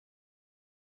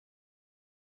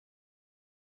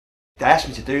they asked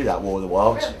me to do that War of the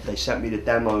Worlds. They sent me the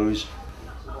demos.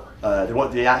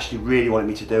 They actually really wanted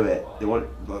me to do it. They wanted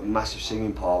a massive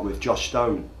singing part with Josh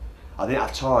Stone. I didn't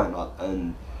have time,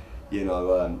 and you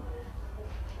know,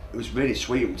 it was really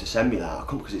sweet of them to send me that. I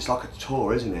couldn't, because it's like a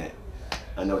tour, isn't it?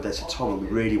 And they said, Tom, we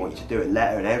really want you to do it,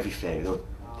 letter and everything.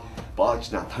 But I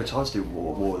just didn't have no time to do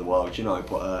War of the Worlds, you know.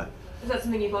 But is that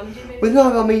something you want to do? Maybe? Well,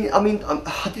 no,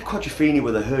 I did Quadrophenia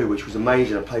with The Who, which was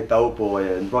amazing. I played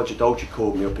Bellboy, and Roger Daltrey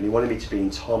called me up, and he wanted me to be in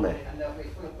Tommy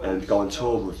and go on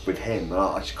tour with him. And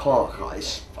I just can't. I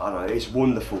don't know. It's a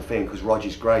wonderful thing because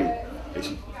Roger's great. It's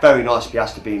very nice to be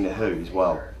asked to be in The Who as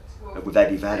well, and with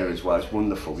Eddie Vedder as well. It's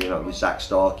wonderful, you know, with Zach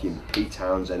Starkey and Pete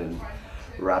Townsend and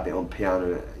Rabbit on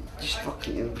piano. Just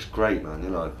fucking, it was great, man.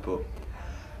 You know, but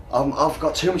I've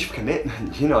got too much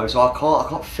commitment, you know, so I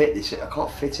can't fit this. I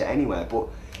can't fit it anywhere. But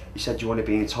he said, "Do you want to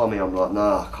be in Tommy?" I'm like,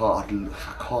 "Nah, I can't.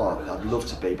 I can't. I'd love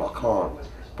to be, but I can't."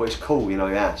 But it's cool, you know.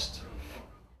 He asked.